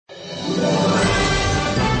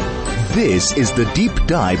This is The Deep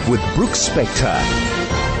Dive with Brooks Spector.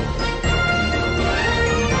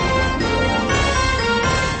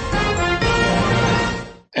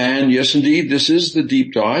 And yes, indeed, this is The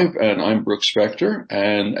Deep Dive, and I'm Brooks Spector.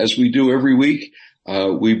 And as we do every week,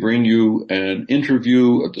 we bring you an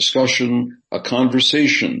interview, a discussion, a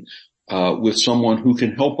conversation with someone who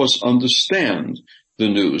can help us understand the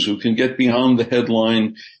news, who can get beyond the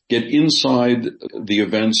headline, get inside the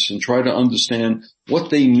events and try to understand what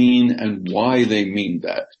they mean and why they mean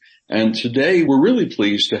that. And today we're really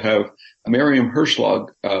pleased to have Miriam Herschlag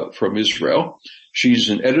from Israel. She's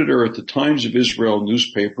an editor at the Times of Israel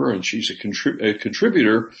newspaper, and she's a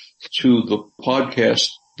contributor to the podcast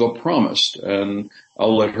The Promised. And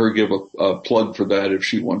I'll let her give a plug for that if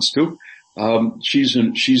she wants to. She's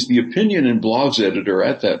the opinion and blogs editor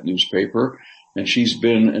at that newspaper, and she's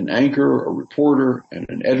been an anchor, a reporter, and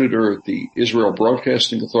an editor at the Israel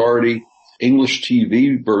Broadcasting Authority, English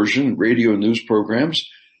TV version, radio news programs,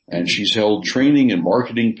 and she's held training and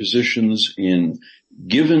marketing positions in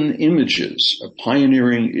Given Images, a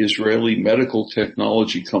pioneering Israeli medical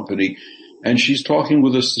technology company, and she's talking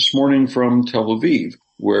with us this morning from Tel Aviv,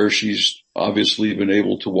 where she's obviously been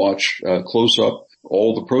able to watch close up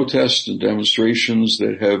all the protests and demonstrations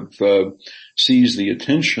that have seized the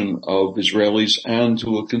attention of Israelis and,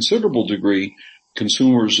 to a considerable degree,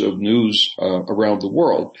 consumers of news around the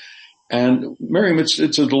world. And Miriam, it's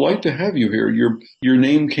a delight to have you here. Your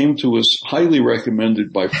name came to us highly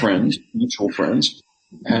recommended by friends, mutual friends,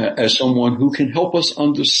 as someone who can help us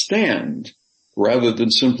understand rather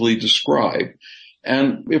than simply describe.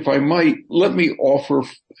 And if I might, let me offer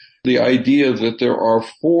the idea that there are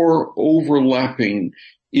four overlapping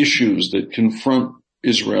issues that confront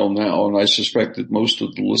Israel now, and I suspect that most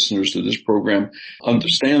of the listeners to this program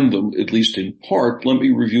understand them, at least in part. Let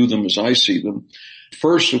me review them as I see them.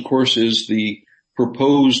 First, of course, is the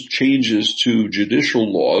proposed changes to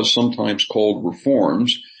judicial laws, sometimes called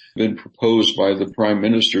reforms, been proposed by the Prime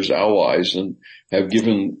Minister's allies and have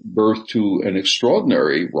given birth to an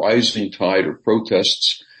extraordinary rising tide of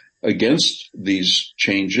protests against these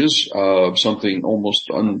changes, something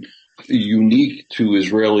almost unique to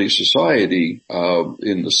Israeli society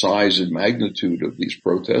in the size and magnitude of these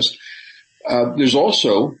protests. There's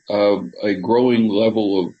also a growing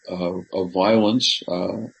level of violence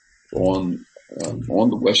on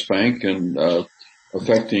the West Bank and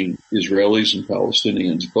affecting Israelis and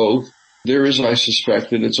Palestinians both. There is, I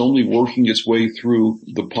suspect, and it's only working its way through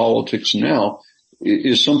the politics now,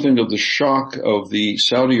 is something of the shock of the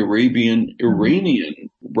Saudi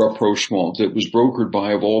Arabian-Iranian rapprochement that was brokered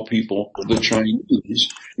by, of all people, the Chinese.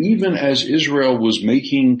 Even as Israel was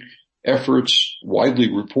making efforts,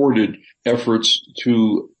 widely reported efforts,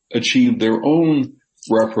 to achieve their own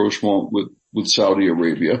rapprochement with Saudi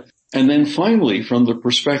Arabia. And then finally, from the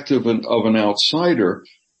perspective of an outsider,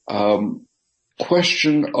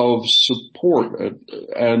 question of support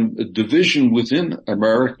and division within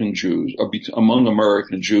American Jews, among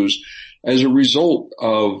American Jews, as a result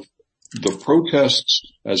of the protests,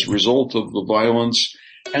 as a result of the violence,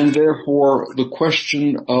 and therefore the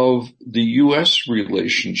question of the U.S.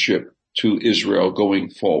 relationship to Israel going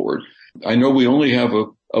forward. I know we only have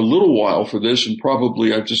a little while for this, and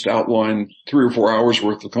probably I've just outlined 3 or 4 hours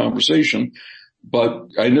worth of conversation, but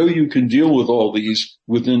I know you can deal with all these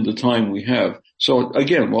within the time we have. So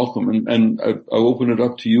again, welcome, and I'll open it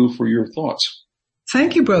up to you for your thoughts.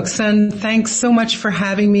 Thank you, Brooks, and thanks so much for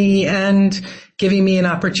having me and giving me an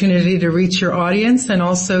opportunity to reach your audience and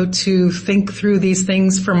also to think through these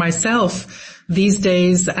things for myself. These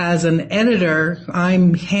days, as an editor,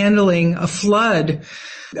 I'm handling a flood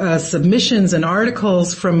submissions and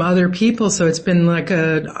articles from other people, so it's been like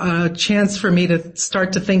a chance for me to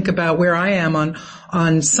start to think about where I am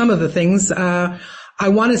on some of the things. I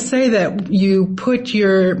want to say that you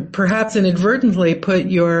perhaps inadvertently put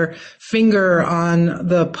your finger on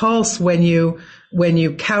the pulse when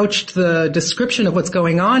you couched the description of what's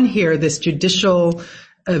going on here, this judicial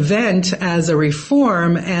event as a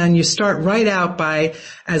reform, and you start right out by,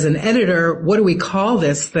 as an editor, what do we call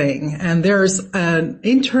this thing? And there's an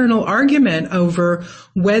internal argument over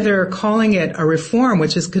whether calling it a reform,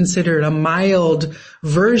 which is considered a mild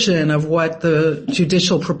version of what the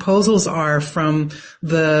judicial proposals are from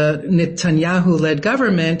the Netanyahu-led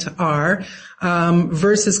government are,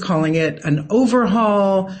 versus calling it an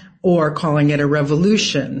overhaul or calling it a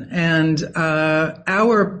revolution. And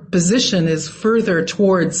our position is further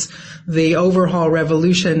towards the overhaul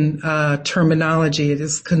revolution terminology. It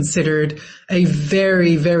is considered a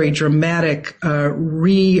very, very dramatic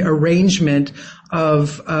rearrangement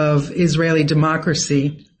of Israeli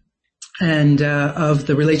democracy. and of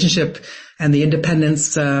the relationship and the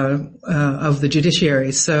independence of the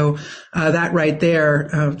judiciary. So that right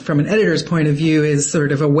there, from an editor's point of view, is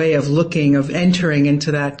sort of a way of entering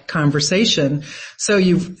into that conversation. So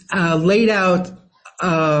you've laid out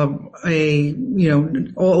most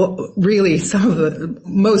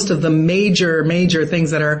of the major things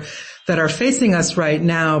that are facing us right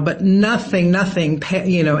now, but nothing,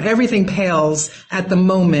 everything pales at the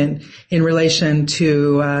moment in relation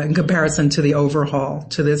to, in comparison to the overhaul,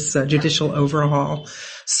 to this judicial overhaul.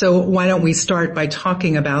 So why don't we start by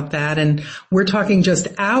talking about that? And we're talking just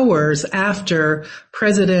hours after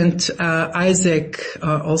President Isaac,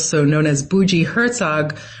 also known as Bougie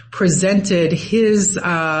Herschlag, presented his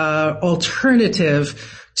alternative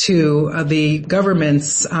to the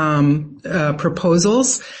government's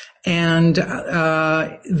proposals, and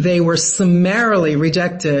they were summarily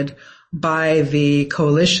rejected by the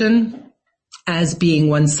coalition as being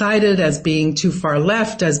one-sided, as being too far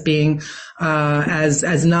left, as being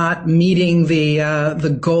as not meeting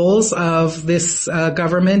the goals of this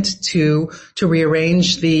government to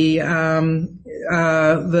rearrange these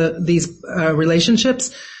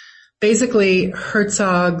relationships. Basically,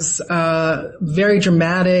 Herschlag's very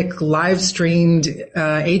dramatic, live-streamed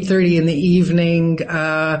 8:30 in the evening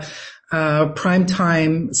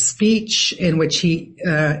primetime speech, in which he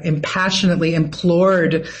impassionately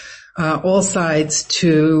implored all sides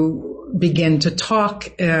to begin to talk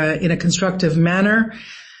in a constructive manner.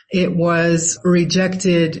 It was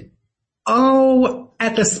rejected,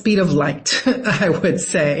 at the speed of light, I would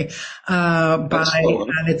say, by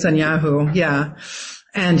Netanyahu,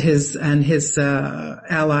 and his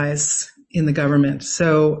allies in the government.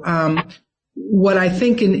 So what I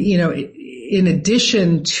think, in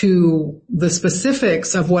addition to the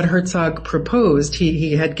specifics of what Herschlag proposed,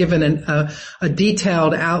 he had given a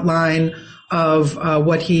detailed outline of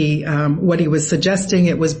what he was suggesting.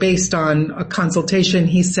 It was based on a consultation,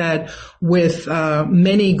 he said, with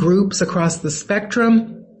many groups across the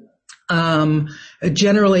spectrum,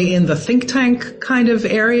 generally in the think tank kind of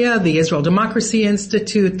area, the Israel Democracy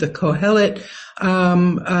Institute, the Kohelet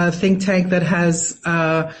think tank that has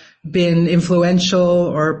been influential,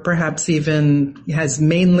 or perhaps even has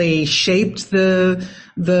mainly shaped the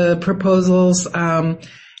proposals,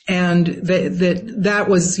 and that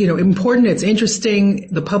was important. It's interesting.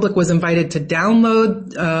 The public was invited to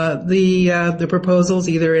download the proposals,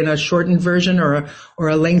 either in a shortened version or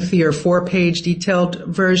a lengthier 4-page detailed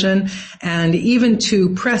version, and even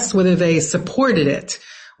to press whether they supported it,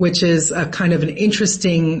 which is a kind of an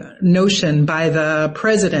interesting notion by the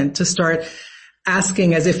president to start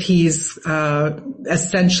asking as if he's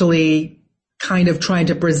essentially kind of trying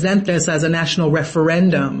to present this as a national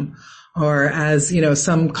referendum, or as,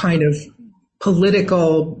 some kind of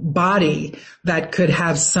political body that could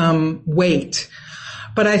have some weight.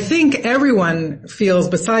 But I think everyone feels,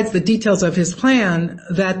 besides the details of his plan,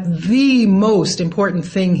 that the most important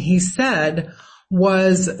thing he said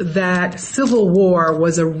was that civil war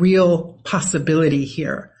was a real possibility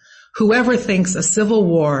here. Whoever thinks a civil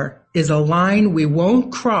war is a line we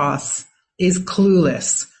won't cross is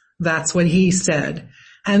clueless. That's what he said.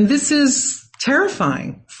 And this is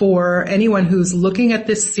terrifying for anyone who's looking at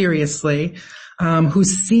this seriously,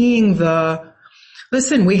 who's seeing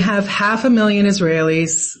listen, we have 500,000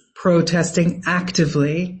 Israelis protesting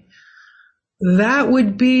actively. That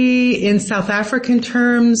would be, in South African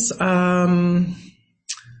terms,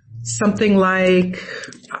 something like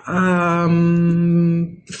 3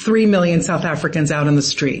 million South Africans out in the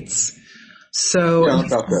streets. So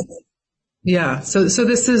so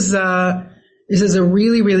this is a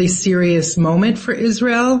really, really serious moment for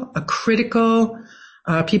Israel, a critical,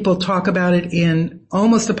 people talk about it in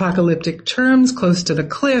almost apocalyptic terms, close to the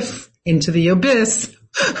cliff, into the abyss.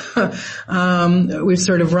 We've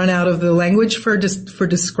sort of run out of the language for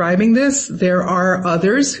describing this. There are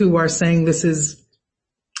others who are saying this is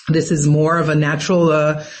more of a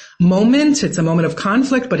natural moment. It's a moment of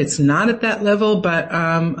conflict, but it's not at that level. But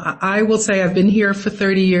I will say I've been here for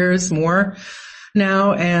 30 years more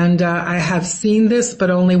now, and I have seen this, but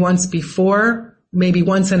only once before, maybe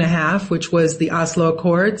once and a half, which was the Oslo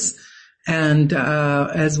Accords, and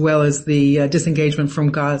as well as the disengagement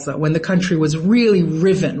from Gaza, when the country was really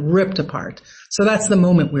ripped apart. So that's the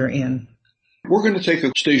moment we're in. We're going to take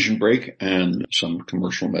a station break and some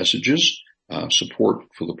commercial messages, support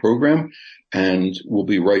for the program, and we'll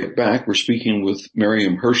be right back. We're speaking with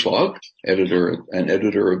Miriam Herschlag,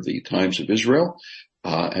 editor of the Times of Israel,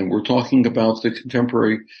 and we're talking about the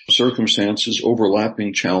contemporary circumstances,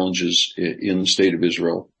 overlapping challenges in the state of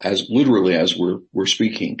Israel, as literally as we're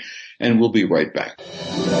speaking. And we'll be right back.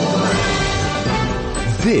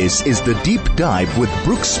 This is the Deep Dive with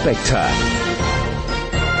Brooks Spector.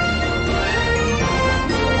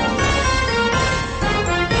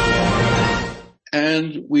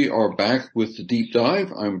 And we are back with the Deep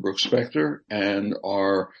Dive. I'm Brooks Spector, and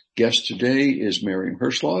our guest today is Miriam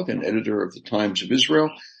Herschlag, an editor of the Times of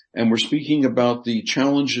Israel. And we're speaking about the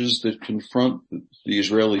challenges that confront the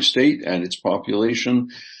Israeli state and its population.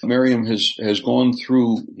 Miriam has gone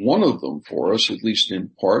through one of them for us, at least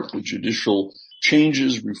in part, the judicial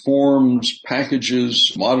changes, reforms,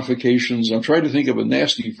 packages, modifications. I'm trying to think of a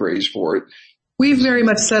nasty phrase for it. We've very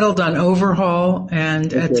much settled on overhaul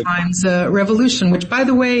and at times revolution, which, by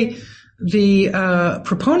the way, the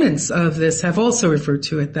proponents of this have also referred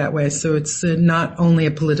to it that way. So it's not only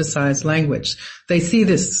a politicized language. They see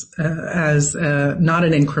this as not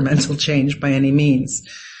an incremental change by any means.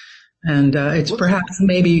 And it's perhaps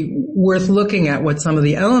maybe worth looking at what some of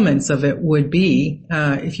the elements of it would be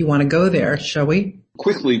if you want to go there, shall we?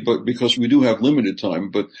 Quickly, but because we do have limited time,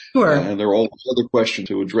 but sure. And there are all other questions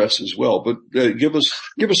to address as well. But give us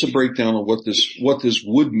a breakdown of what this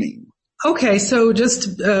would mean. Okay, so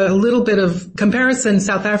just a little bit of comparison.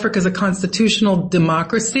 South Africa is a constitutional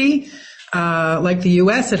democracy. Like the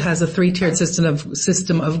U.S., it has a three-tiered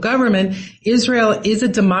system of government. Israel is a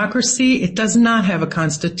democracy. It does not have a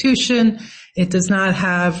constitution. It does not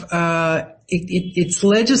have its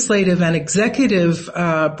legislative and executive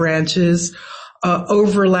branches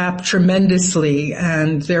overlap tremendously,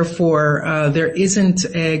 and therefore there isn't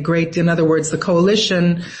a great. In other words, the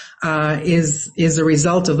coalition is a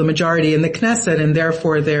result of the majority in the Knesset, and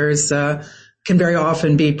therefore there's can very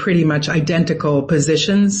often be pretty much identical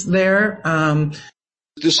positions there.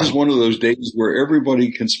 This is one of those days where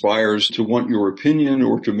everybody conspires to want your opinion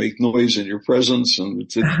or to make noise in your presence, and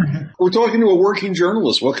we're talking to a working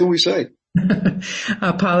journalist. What can we say?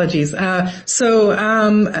 Apologies. So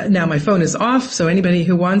now my phone is off, so anybody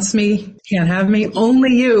who wants me can't have me.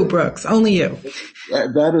 Only you, Brooks. Only you.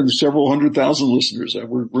 That and several 100,000 listeners.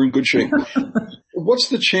 We're in good shape. What's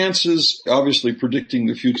the chances, obviously predicting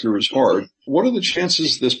the future is hard, what are the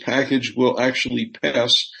chances this package will actually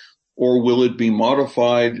pass, or will it be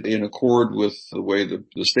modified in accord with the way the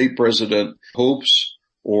state president hopes,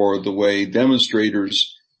 or the way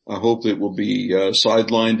demonstrators hope it will be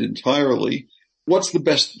sidelined entirely? What's the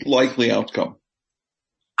best likely outcome?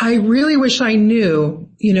 I really wish I knew.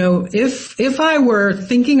 If I were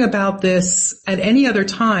thinking about this at any other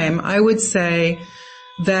time, I would say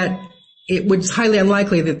that it was highly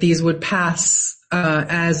unlikely that these would pass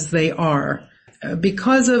as they are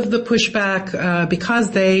because of the pushback,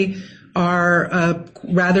 because they are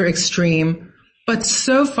rather extreme. But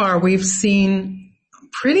so far we've seen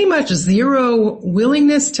pretty much zero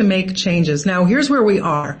willingness to make changes. Now, here's where we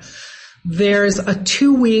are. There's a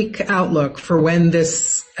 2-week outlook for when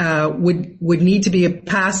this would need to be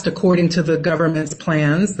passed according to the government's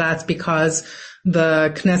plans. That's because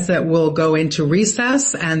the Knesset will go into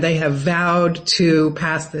recess, and they have vowed to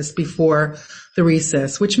pass this before the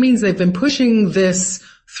recess, which means they've been pushing this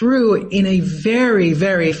through in a very,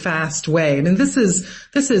 very fast way. I mean, this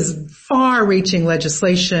is far-reaching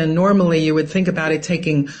legislation. Normally, you would think about it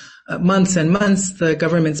taking months and months. The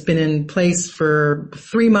government's been in place for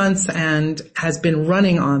 3 months and has been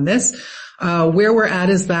running on this. Where we're at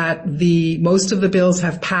is that most of the bills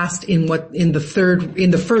have passed in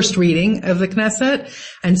the first reading of the Knesset,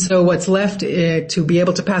 and so what's left to be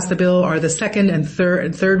able to pass the bill are the second and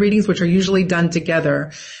third readings, which are usually done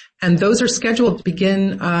together. And those are scheduled to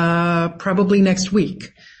begin probably next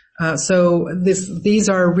week. So these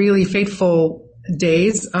are really fateful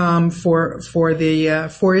days for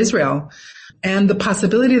Israel. And the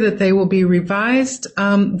possibility that they will be revised,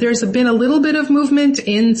 there's been a little bit of movement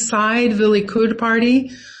inside the Likud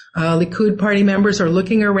party. Likud party members are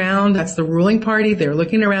looking around. That's the ruling party. They're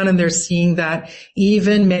looking around and they're seeing that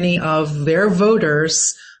even many of their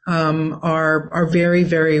voters are very,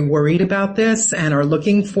 very worried about this and are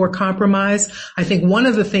looking for compromise. I think one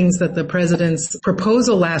of the things that the president's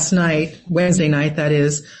proposal last night, Wednesday night that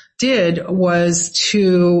is, did was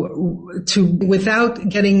to without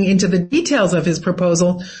getting into the details of his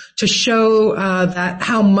proposal, to show that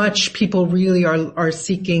how much people really are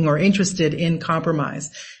seeking or interested in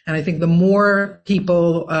compromise. And I think the more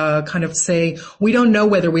people kind of say, we don't know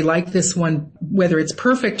whether we like this one, whether it's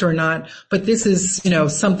perfect or not, but this is,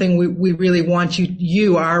 something we really want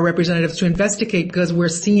you, our representatives, to investigate, because we're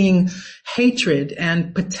seeing hatred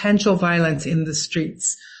and potential violence in the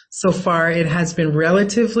streets. So far, it has been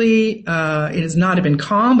relatively, it has not been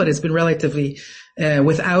calm, but it's been relatively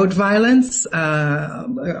without violence,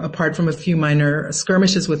 apart from a few minor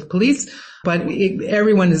skirmishes with police. But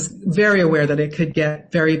everyone is very aware that it could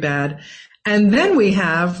get very bad. And then we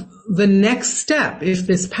have the next step, if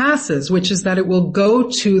this passes, which is that it will go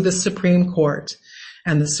to the Supreme Court.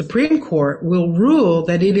 And the Supreme Court will rule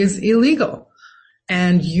that it is illegal.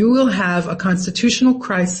 And you will have a constitutional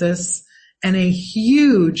crisis and a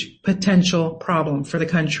huge potential problem for the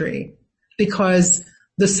country, because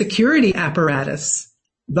the security apparatus,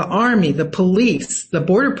 the army, the police, the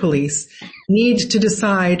border police need to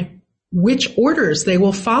decide which orders they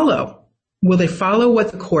will follow. Will they follow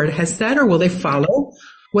what the court has said, or will they follow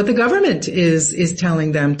what the government is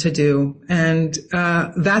telling them to do? And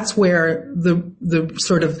that's where the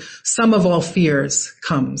sort of sum of all fears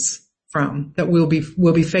comes from, that we'll be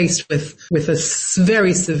faced with a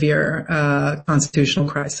very severe constitutional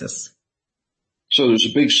crisis. So there's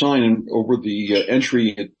a big sign over the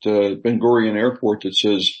entry at Ben Gurion Airport that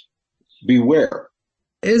says, "Beware."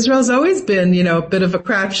 Israel's always been, a bit of a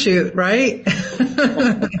crapshoot, right?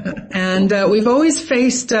 And we've always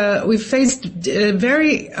faced very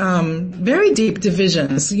deep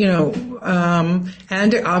divisions,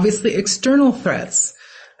 and obviously external threats.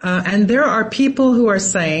 And there are people who are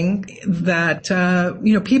saying that,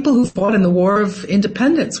 people who fought in the War of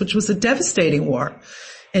Independence, which was a devastating war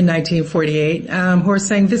in 1948, who are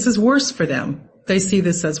saying this is worse for them. They see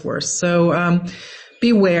this as worse. So,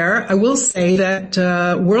 beware. I will say that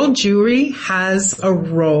world Jewry has a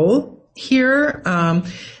role here.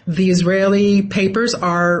 The Israeli papers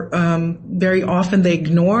are very often, they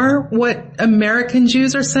ignore what American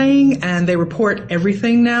Jews are saying, and they report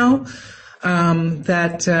everything now.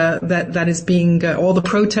 That is being all the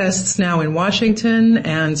protests now in Washington,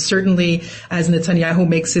 and certainly as Netanyahu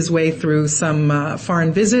makes his way through some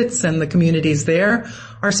foreign visits and the communities there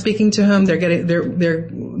are speaking to him,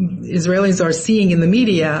 Israelis are seeing in the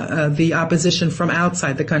media the opposition from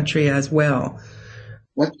outside the country as well.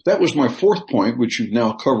 That was my fourth point, which you've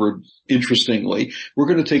now covered interestingly. We're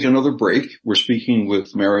going to take another break. We're speaking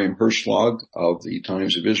with Miriam Herschlag of the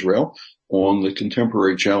Times of Israel on the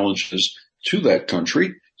contemporary challenges to that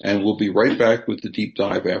country, and we'll be right back with the deep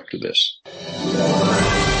dive after this.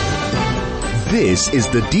 This is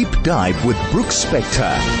the Deep Dive with Brooks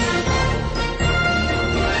Spector.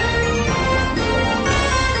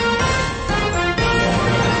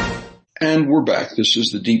 And we're back. This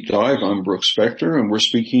is the Deep Dive. I'm Brooks Spector, and we're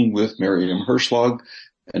speaking with Miriam Herschlag,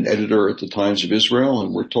 an editor at the Times of Israel,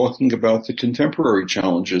 and we're talking about the contemporary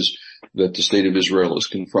challenges that the state of Israel is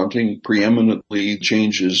confronting, preeminently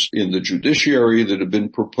changes in the judiciary that have been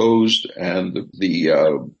proposed, and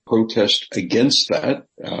the protest against that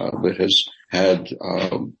has had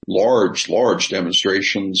large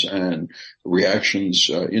demonstrations and reactions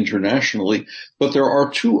internationally. But there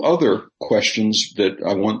are two other questions that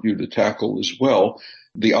I want you to tackle as well.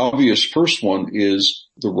 The obvious first one is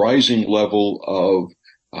the rising level of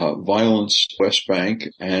violence West Bank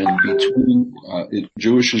and between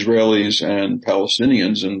Jewish Israelis and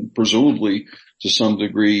Palestinians, and presumably to some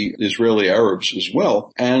degree Israeli Arabs as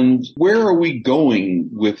well. And where are we going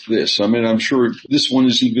with this? I mean, I'm sure this one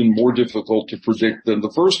is even more difficult to predict than the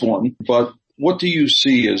first one, but what do you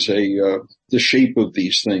see as the shape of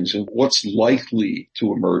these things, and what's likely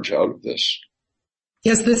to emerge out of this?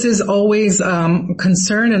 Yes, this is always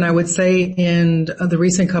concern, and I would say in the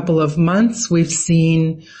recent couple of months, we've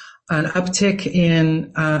seen an uptick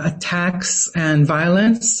in attacks and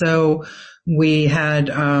violence. So we had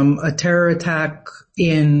a terror attack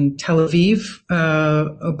in Tel Aviv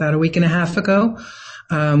about a week and a half ago.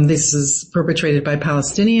 This is perpetrated by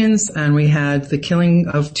Palestinians, and we had the killing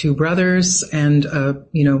of two brothers, and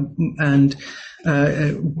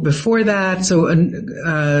before that,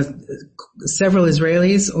 several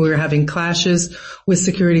Israelis were having clashes with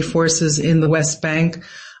security forces in the West Bank.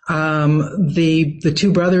 The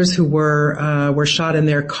two brothers who were shot in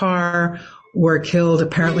their car were killed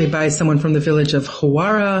apparently by someone from the village of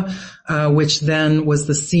Hawara, which then was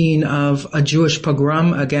the scene of a Jewish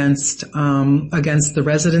pogrom against the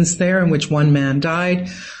residents there, in which one man died.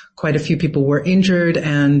 Quite a few people were injured,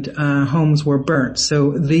 and homes were burnt.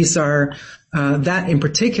 So these are that in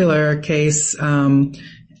particular case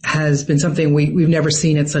has been something we've never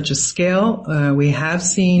seen at such a scale. We have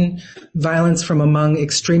seen violence from among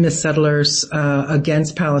extremist settlers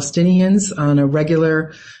against Palestinians on a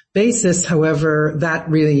regular basis. However, that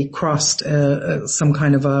really crossed some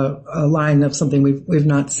kind of a line of something we've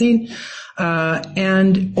not seen.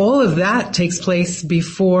 And all of that takes place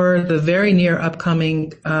before the very near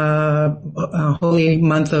upcoming holy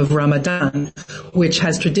month of Ramadan, which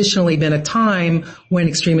has traditionally been a time when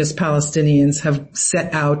extremist Palestinians have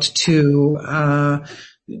set out to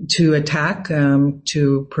attack,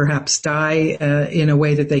 to perhaps die in a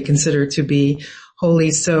way that they consider to be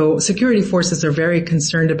wholly. So security forces are very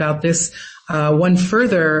concerned about this. One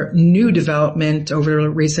further new development over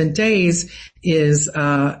recent days is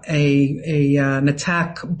an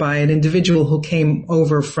attack by an individual who came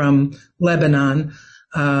over from Lebanon,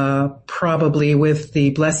 probably with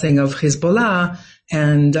the blessing of Hezbollah,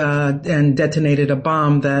 and detonated a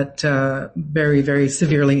bomb that very, very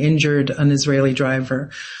severely injured an Israeli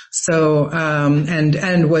driver. So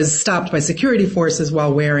and was stopped by security forces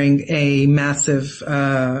while wearing a massive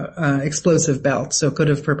explosive belt. So could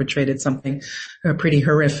have perpetrated something pretty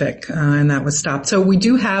horrific, and that was stopped. So we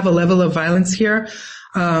do have a level of violence here.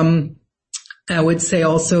 I would say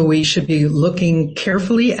also we should be looking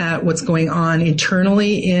carefully at what's going on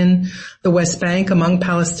internally in the West Bank among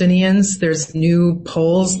Palestinians. There's new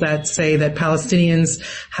polls that say that Palestinians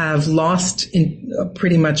have lost,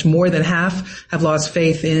 pretty much more than half, have lost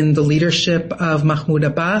faith in the leadership of Mahmoud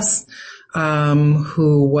Abbas,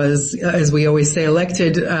 who was, as we always say,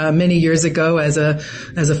 elected many years ago as a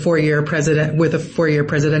 4-year president with a 4-year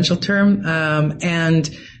presidential term, and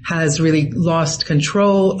has really lost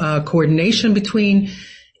control. Coordination between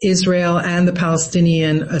Israel and the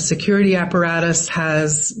Palestinian security apparatus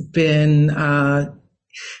has been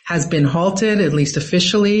halted, at least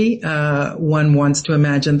officially. One wants to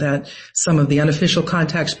imagine that some of the unofficial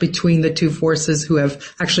contacts between the two forces, who have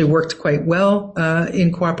actually worked quite well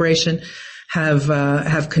in cooperation,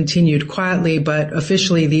 have continued quietly, but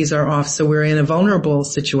officially these are off. So we're in a vulnerable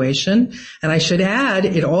situation. And I should add,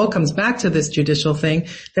 it all comes back to this judicial thing,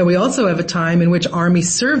 that we also have a time in which army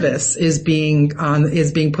service is being put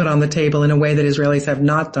on the table in a way that Israelis have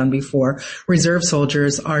not done before. Reserve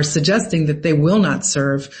soldiers are suggesting that they will not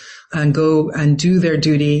serve and go and do their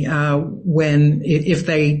duty if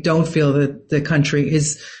they don't feel that the country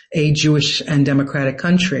is a Jewish and democratic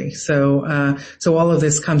country. So all of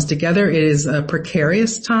this comes together. It is a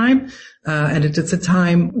precarious time, and it's a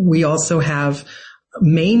time we also have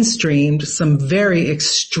mainstreamed some very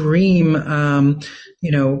extreme,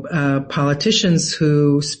 politicians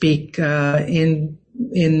who speak in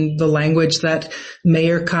the language that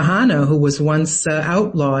Mayor Kahana, who was once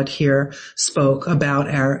outlawed here, spoke about.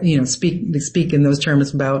 They speak in those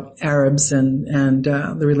terms about Arabs and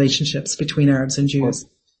the relationships between Arabs and Jews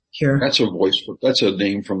here. That's a voice, but that's a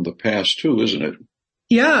name from the past too, isn't it?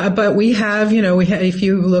 Yeah, but we have, if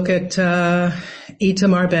you look at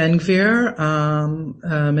Itamar Ben-Gvir,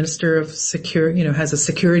 Minister of Security, has a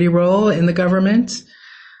security role in the government.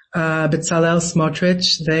 Bezalel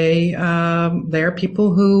Smotrich, they are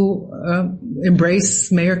people who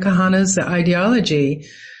embrace Mayor Kahana's ideology.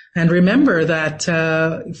 And remember that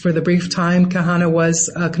for the brief time Kahana was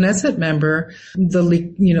a Knesset member, the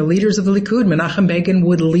leaders of the Likud, Menachem Begin,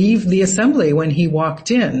 would leave the assembly when he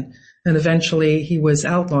walked in, and eventually he was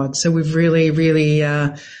outlawed. So we've really, really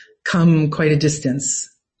come quite a distance.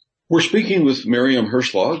 We're speaking with Miriam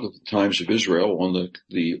Herschlag of the Times of Israel on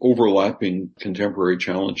the overlapping contemporary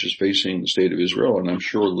challenges facing the state of Israel. And I'm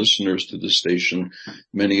sure listeners to this station,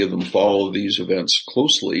 many of them follow these events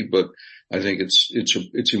closely, but I think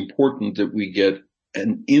it's important that we get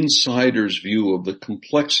an insider's view of the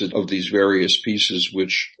complexity of these various pieces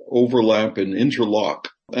which overlap and interlock.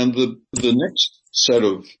 And the next set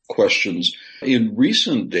of questions. In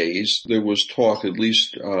recent days, there was talk, at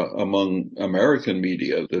least among American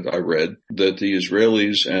media that I read, that the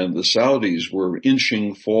Israelis and the Saudis were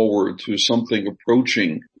inching forward to something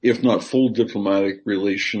approaching, if not full diplomatic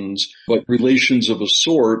relations, but relations of a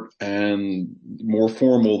sort and more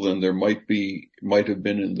formal than there might have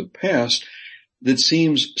been in the past, that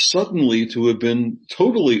seems suddenly to have been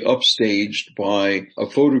totally upstaged by a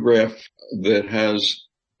photograph that has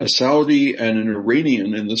a Saudi and an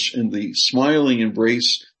Iranian in the smiling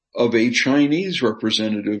embrace of a Chinese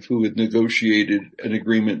representative who had negotiated an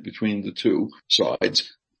agreement between the two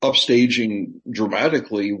sides, upstaging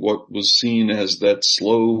dramatically what was seen as that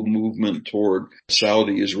slow movement toward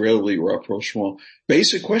Saudi-Israeli rapprochement.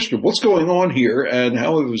 Basic question, what's going on here, and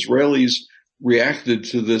how have Israelis reacted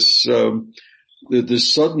to this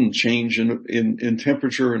sudden change in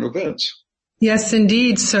temperature and events? Yes,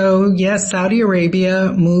 indeed. So, yes, Saudi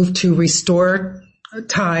Arabia moved to restore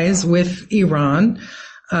ties with Iran,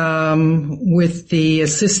 with the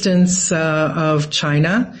assistance of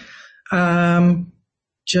China.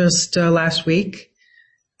 Just last week,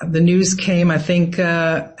 the news came, I think,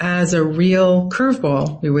 as a real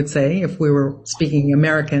curveball, we would say, if we were speaking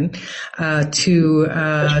American, to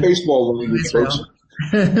that's baseball language.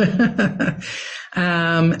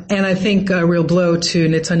 And I think a real blow to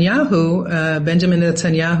Netanyahu. Benjamin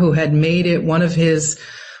Netanyahu had made it one of his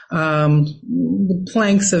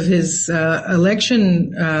planks of his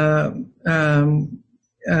election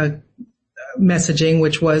messaging,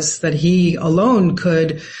 which was that he alone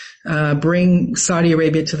could bring Saudi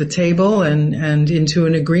Arabia to the table and into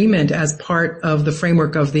an agreement as part of the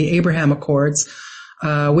framework of the Abraham Accords,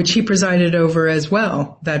 which he presided over as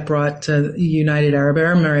well. That brought the United Arab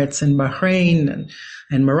Emirates and Bahrain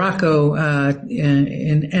and Morocco.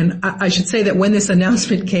 And I should say that when this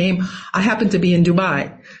announcement came, I happened to be in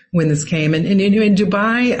Dubai when this came. And in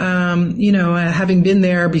Dubai, having been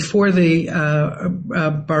there before the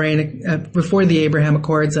Bahrain, before the Abraham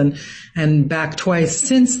Accords and back twice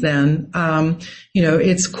since then,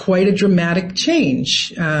 it's quite a dramatic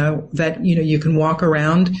change, that, you can walk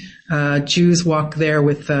around. Jews walk there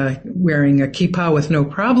with, wearing a kippah with no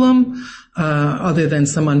problem, other than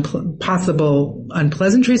some possible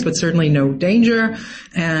unpleasantries, but certainly no danger.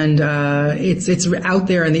 And, it's out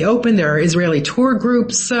there in the open. There are Israeli tour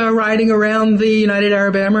groups, riding around the United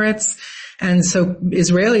Arab Emirates. And so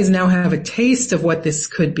Israelis now have a taste of what this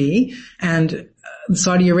could be. And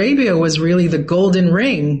Saudi Arabia was really the golden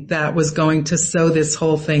ring that was going to sew this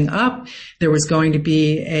whole thing up. There was going to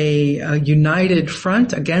be a united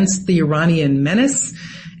front against the Iranian menace.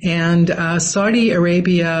 And Saudi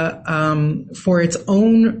Arabia, for its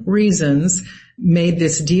own reasons, made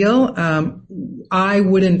this deal. I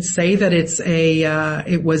wouldn't say that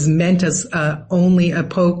it was meant as only a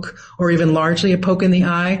poke or even largely a poke in the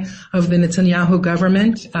eye of the Netanyahu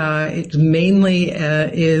government. It mainly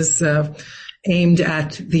is aimed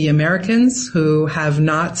at the Americans, who have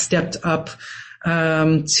not stepped up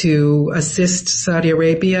to assist Saudi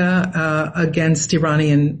Arabia against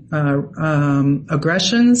Iranian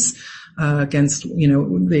aggressions.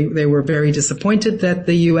 They were very disappointed that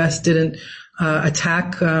the U.S. didn't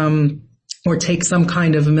attack or take some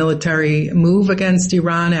kind of military move against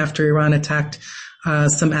Iran after Iran attacked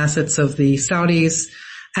some assets of the Saudis.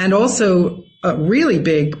 And also a really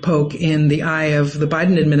big poke in the eye of the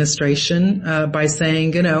Biden administration by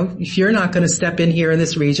saying, if you're not going to step in here in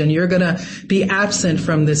this region, you're going to be absent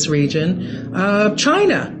from this region.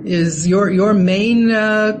 China is your main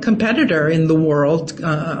competitor in the world.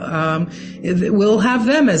 We'll have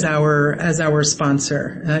them as our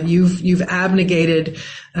sponsor. You've abdicated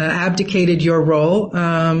your role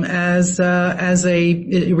as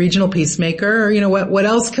a regional peacemaker. What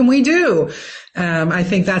else can we do? I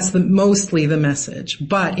think that's mostly the message.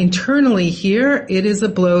 But internally here, it is a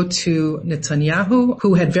blow to Netanyahu,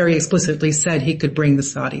 who had very explicitly said he could bring the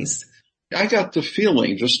Saudis. I got the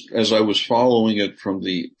feeling, just as I was following it from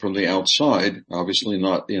the outside, obviously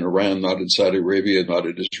not in Iran, not in Saudi Arabia, not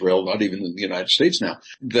in Israel, not even in the United States now,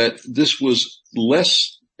 that this was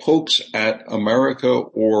less pokes at America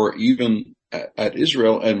or even at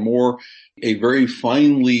Israel and more a very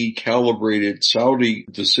finely calibrated Saudi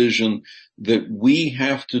decision that we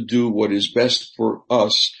have to do what is best for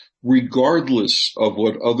us, regardless of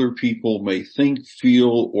what other people may think,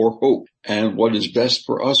 feel, or hope. And what is best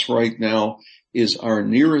for us right now is our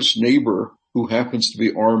nearest neighbor, who happens to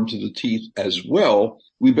be armed to the teeth as well.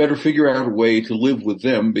 We better figure out a way to live with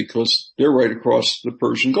them because they're right across the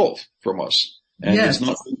Persian Gulf from us. And yes. It's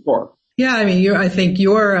not too far. Yeah, I think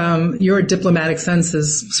your diplomatic sense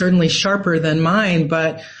is certainly sharper than mine,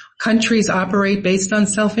 but countries operate based on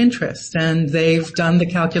self-interest, and they've done the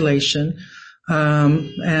calculation.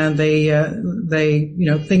 And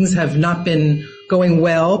things have not been going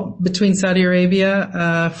well between Saudi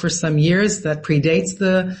Arabia, for some years. That predates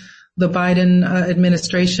the Biden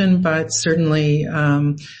administration, but certainly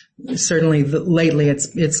lately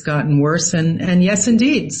it's gotten worse. And yes,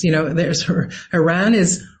 indeed, there's Iran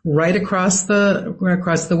is right across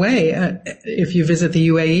the way. If you visit the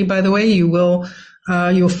UAE, by the way, you'll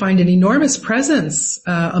find an enormous presence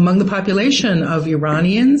among the population of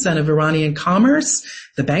Iranians and of Iranian commerce.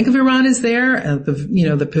 The Bank of Iran is there.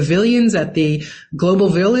 The pavilions at the Global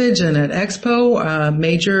Village and at Expo,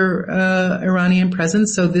 major Iranian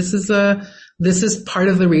presence. So this is part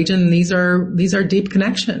of the region. And these are deep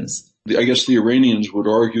connections. I guess the Iranians would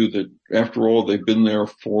argue that after all, they've been there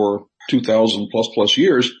for 2,000 plus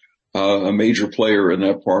years. A major player in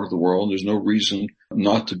that part of the world. There's no reason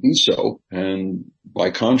not to be so. And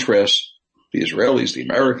by contrast, the Israelis, the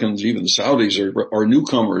Americans, even the Saudis are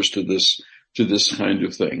newcomers to this kind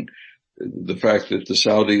of thing. The fact that the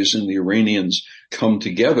Saudis and the Iranians come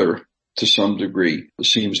together to some degree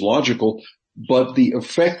seems logical, but the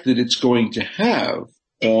effect that it's going to have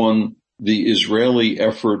on the Israeli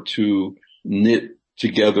effort to knit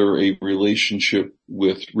together a relationship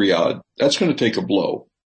with Riyadh, that's going to take a blow.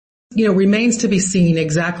 Remains to be seen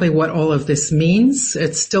exactly what all of this means.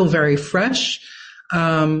 It's still very fresh.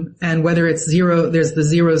 And whether it's zero, there's the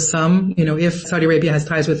zero sum. If Saudi Arabia has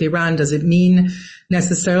ties with Iran, does it mean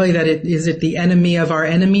necessarily that is it the enemy of our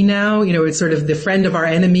enemy now? It's sort of the friend of our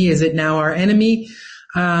enemy. Is it now our enemy?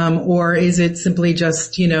 Or is it simply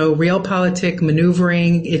just, realpolitik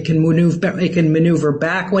maneuvering? It can maneuver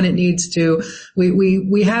back when it needs to.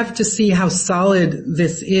 We have to see how solid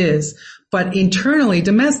this is. But internally,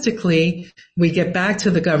 domestically, we get back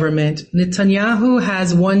to the government. Netanyahu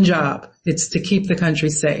has one job. It's to keep the country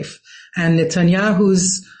safe. And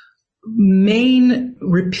Netanyahu's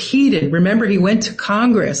remember he went to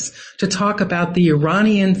Congress to talk about the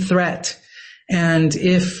Iranian threat. And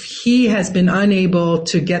if he has been unable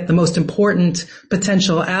to get the most important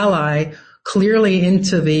potential ally clearly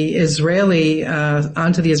onto the Israeli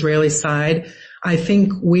side, I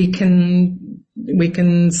think we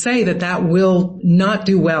can say that will not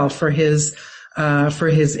do well for his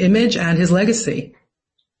image and his legacy.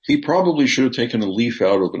 He probably should have taken a leaf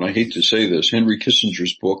out of, and I hate to say this, Henry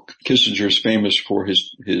Kissinger's book. Kissinger is famous for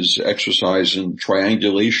his exercise in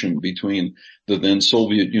triangulation between the then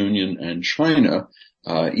Soviet Union and China,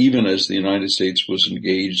 even as the United States was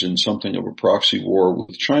engaged in something of a proxy war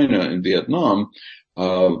with China in Vietnam.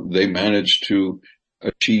 They managed to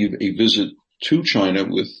achieve a visit to China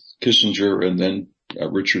with Kissinger and then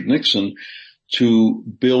Richard Nixon to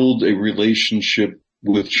build a relationship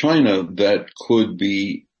with China that could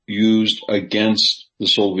be used against the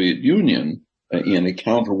Soviet Union in a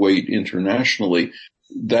counterweight internationally.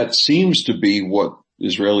 That seems to be what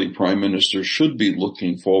Israeli Prime Minister should be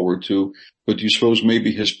looking forward to. But do you suppose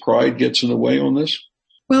maybe his pride gets in the way on this?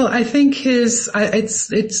 Well, I think it's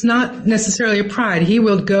not necessarily a pride. He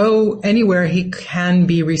will go anywhere he can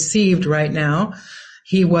be received right now.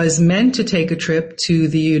 He was meant to take a trip to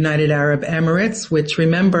the United Arab Emirates, which,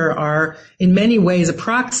 remember, are in many ways a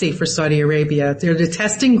proxy for Saudi Arabia. They're the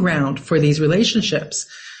testing ground for these relationships.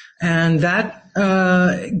 And that,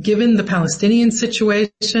 given the Palestinian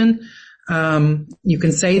situation, you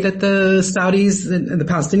can say that the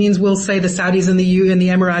Palestinians will say the Saudis and the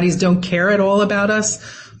Emiratis don't care at all about us,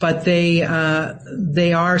 but they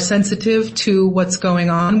are sensitive to what's going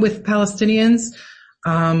on with Palestinians.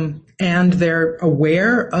 And they're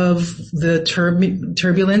aware of the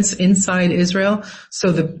turbulence inside Israel.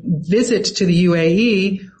 So the visit to the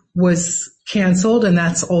UAE was canceled, and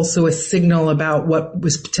that's also a signal about what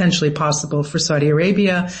was potentially possible for Saudi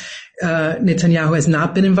Arabia. Netanyahu has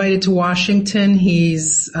not been invited to Washington.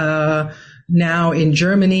 He's now in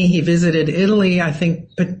Germany. He visited Italy, I think,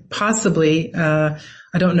 but possibly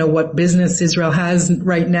I don't know what business Israel has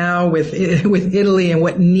right now with Italy and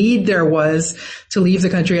what need there was to leave the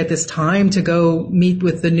country at this time to go meet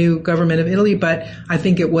with the new government of Italy. But I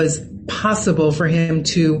think it was possible for him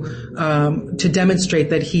to demonstrate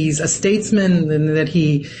that he's a statesman and that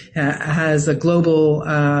he has a global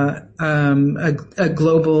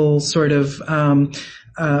sort of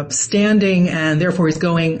standing, and therefore he's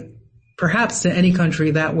going perhaps to any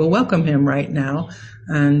country that will welcome him right now.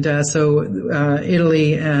 And so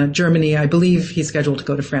Italy, Germany, I believe he's scheduled to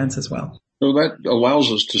go to France as well. So that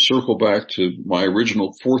allows us to circle back to my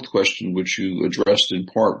original fourth question, which you addressed in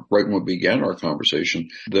part right when we began our conversation,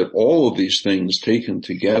 that all of these things taken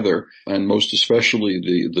together, and most especially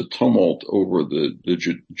the tumult over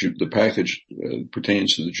the package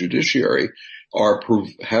pertains to the judiciary,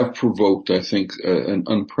 have provoked, I think, an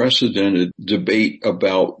unprecedented debate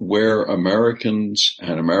about where Americans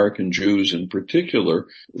and American Jews in particular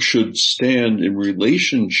should stand in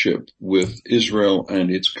relationship with Israel and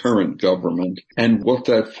its current government, and what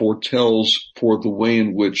that foretells for the way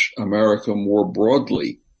in which America more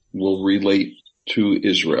broadly will relate to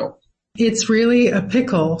Israel. It's really a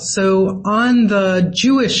pickle. So on the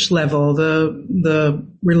Jewish level, the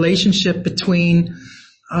relationship between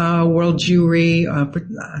world Jewry,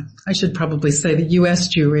 I should probably say the U.S.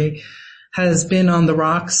 Jewry, has been on the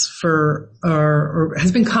rocks or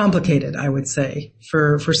has been complicated, I would say,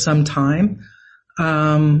 for some time.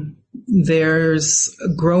 There's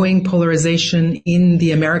growing polarization in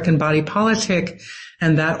the American body politic,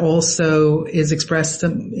 and that also is expressed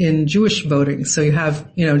in Jewish voting. So you have,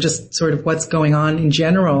 just sort of what's going on in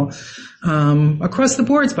general, across the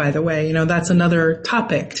boards, by the way. That's another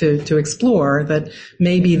topic to explore, that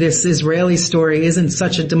maybe this Israeli story isn't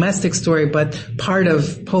such a domestic story, but part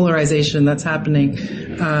of polarization that's happening,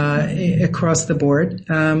 across the board.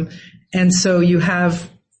 And so you have,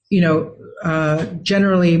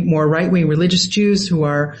 generally more right-wing religious Jews who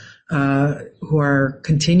are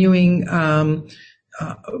continuing,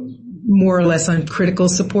 more or less uncritical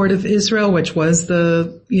support of Israel, which was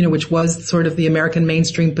sort of the American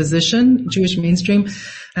mainstream position, Jewish mainstream.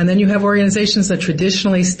 And then you have organizations that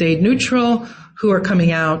traditionally stayed neutral, who are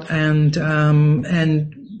coming out and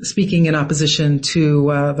speaking in opposition to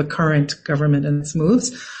the current government and its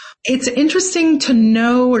moves. It's interesting to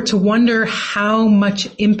know or to wonder how much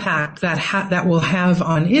impact that will have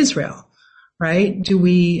on Israel, right?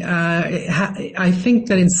 I think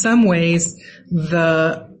that in some ways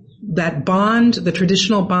that bond, the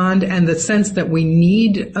traditional bond, and the sense that we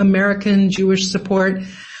need American Jewish support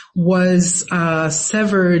was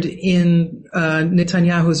severed in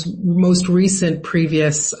Netanyahu's most recent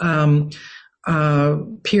previous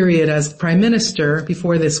period as prime minister,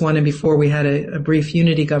 before this one and before we had a brief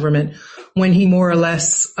unity government, when he more or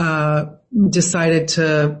less decided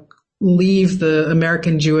to leave the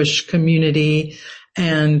American Jewish community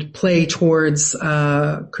and play towards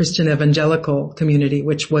Christian evangelical community,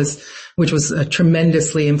 which was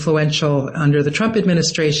tremendously influential under the Trump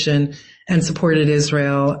administration and supported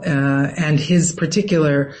Israel and his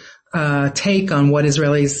particular take on what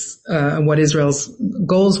Israel's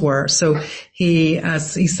goals were. So he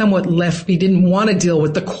somewhat left. He didn't want to deal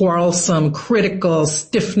with the quarrelsome, critical,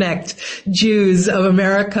 stiff-necked Jews of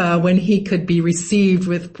America when he could be received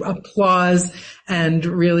with applause and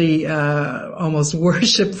really almost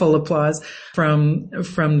worshipful applause from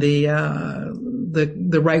the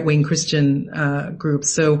right-wing Christian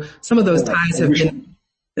groups. So some of those ties have been.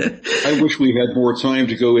 I wish we had more time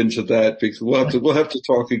to go into that, because we'll have to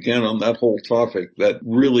talk again on that whole topic, that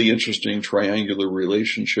really interesting triangular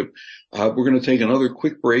relationship. We're going to take another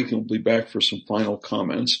quick break and we'll be back for some final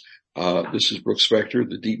comments. This is Brooks Spector,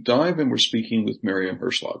 The Deep Dive, and we're speaking with Miriam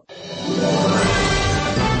Herschlag.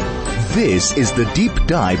 This is The Deep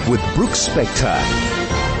Dive with Brooks Spector.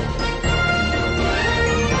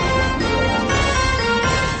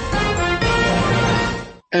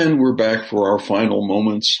 And we're back for our final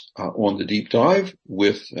moments on The Deep Dive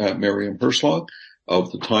with Miriam Herschlag of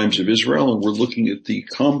the Times of Israel. And we're looking at the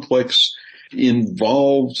complex,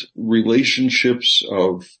 involved relationships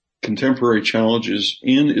of contemporary challenges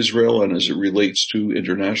in Israel and as it relates to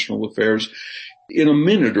international affairs. In a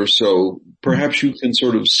minute or so, perhaps you can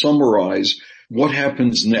sort of summarize what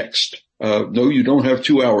happens next. No, you don't have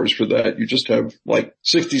 2 hours for that. You just have like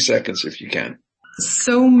 60 seconds if you can.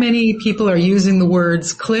 So many people are using the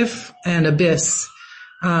words cliff and abyss,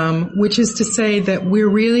 which is to say that we're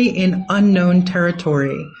really in unknown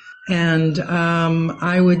territory. And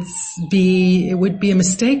it would be a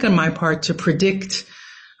mistake on my part to predict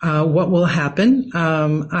what will happen.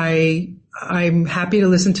 I'm happy to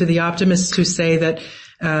listen to the optimists who say that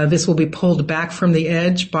this will be pulled back from the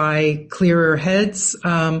edge by clearer heads.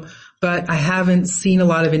 But I haven't seen a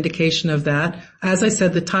lot of indication of that. As I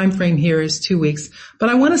said, the time frame here is 2 weeks. But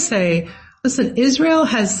I want to say, listen, Israel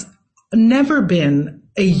has never been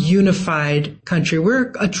a unified country.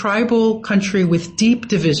 We're a tribal country with deep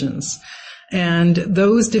divisions. And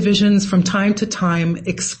those divisions from time to time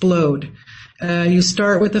explode. You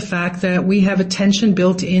start with the fact that we have a tension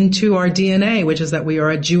built into our DNA, which is that we are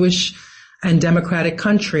a Jewish and democratic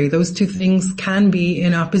country. Those two things can be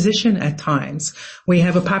in opposition at times. We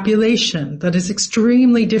have a population that is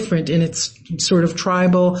extremely different in its sort of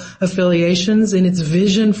tribal affiliations, in its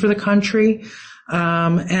vision for the country.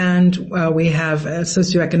 And we have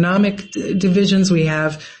socioeconomic divisions. We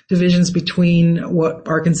have divisions between what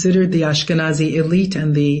are considered the Ashkenazi elite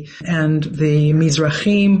and the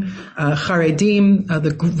Mizrahim, Haredim,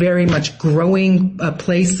 the very much growing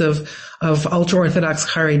place of ultra-Orthodox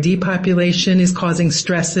Haredi population is causing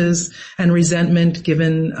stresses and resentment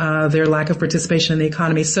given their lack of participation in the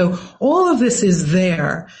economy. So all of this is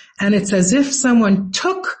there, and it's as if someone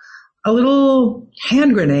took a little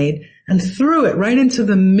hand grenade and threw it right into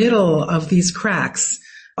the middle of these cracks,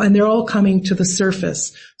 and they're all coming to the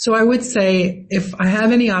surface. So I would say, if I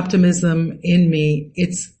have any optimism in me,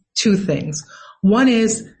 it's two things. One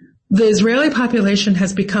is the Israeli population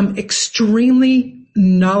has become extremely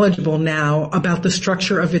knowledgeable now about the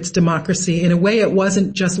structure of its democracy in a way it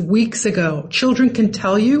wasn't just weeks ago. Children can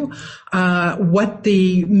tell you what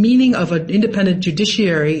the meaning of an independent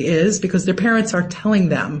judiciary is because their parents are telling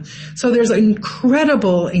them. So there's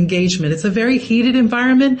incredible engagement. It's a very heated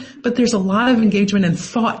environment, but there's a lot of engagement and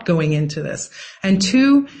thought going into this. And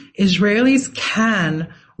two, Israelis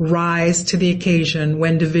can rise to the occasion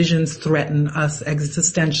when divisions threaten us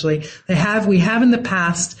existentially. We have in the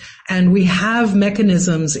past, and we have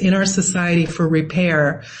mechanisms in our society for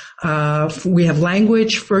repair. We have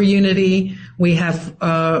language for unity. We have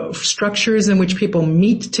structures in which people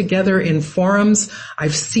meet together in forums.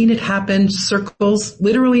 I've seen it happen, circles,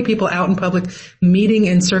 literally people out in public meeting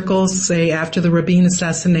in circles, say after the Rabin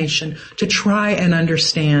assassination, to try and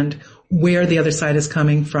understand where the other side is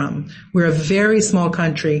coming from. We're a very small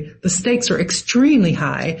country. The stakes are extremely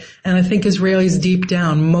high, and I think Israelis deep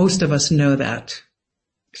down, most of us know that.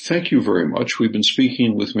 Thank you very much. We've been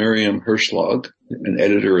speaking with Miriam Herschlag, an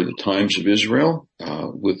editor of the Times of Israel,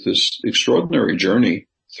 with this extraordinary journey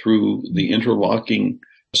through the interlocking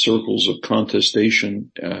circles of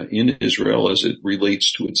contestation in Israel as it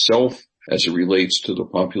relates to itself, as it relates to the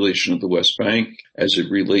population of the West Bank, as it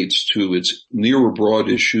relates to its near abroad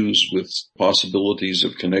issues with possibilities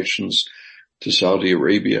of connections to Saudi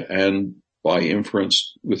Arabia and by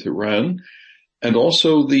inference with Iran, and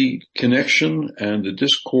also the connection and the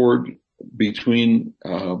discord between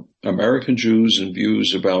American Jews and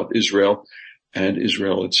views about Israel and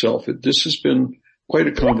Israel itself. This has been quite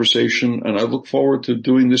a conversation, and I look forward to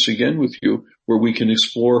doing this again with you, where we can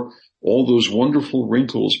explore all those wonderful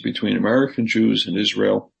wrinkles between American Jews and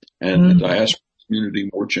Israel and the diaspora community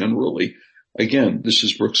more generally. Again, this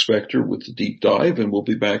is Brooke Spector with the Deep Dive, and we'll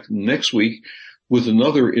be back next week with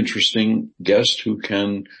another interesting guest who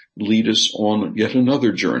can lead us on yet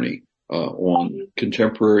another journey on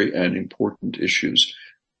contemporary and important issues.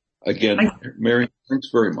 Again, Mary, thanks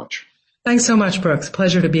very much. Thanks so much, Brooks.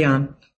 Pleasure to be on.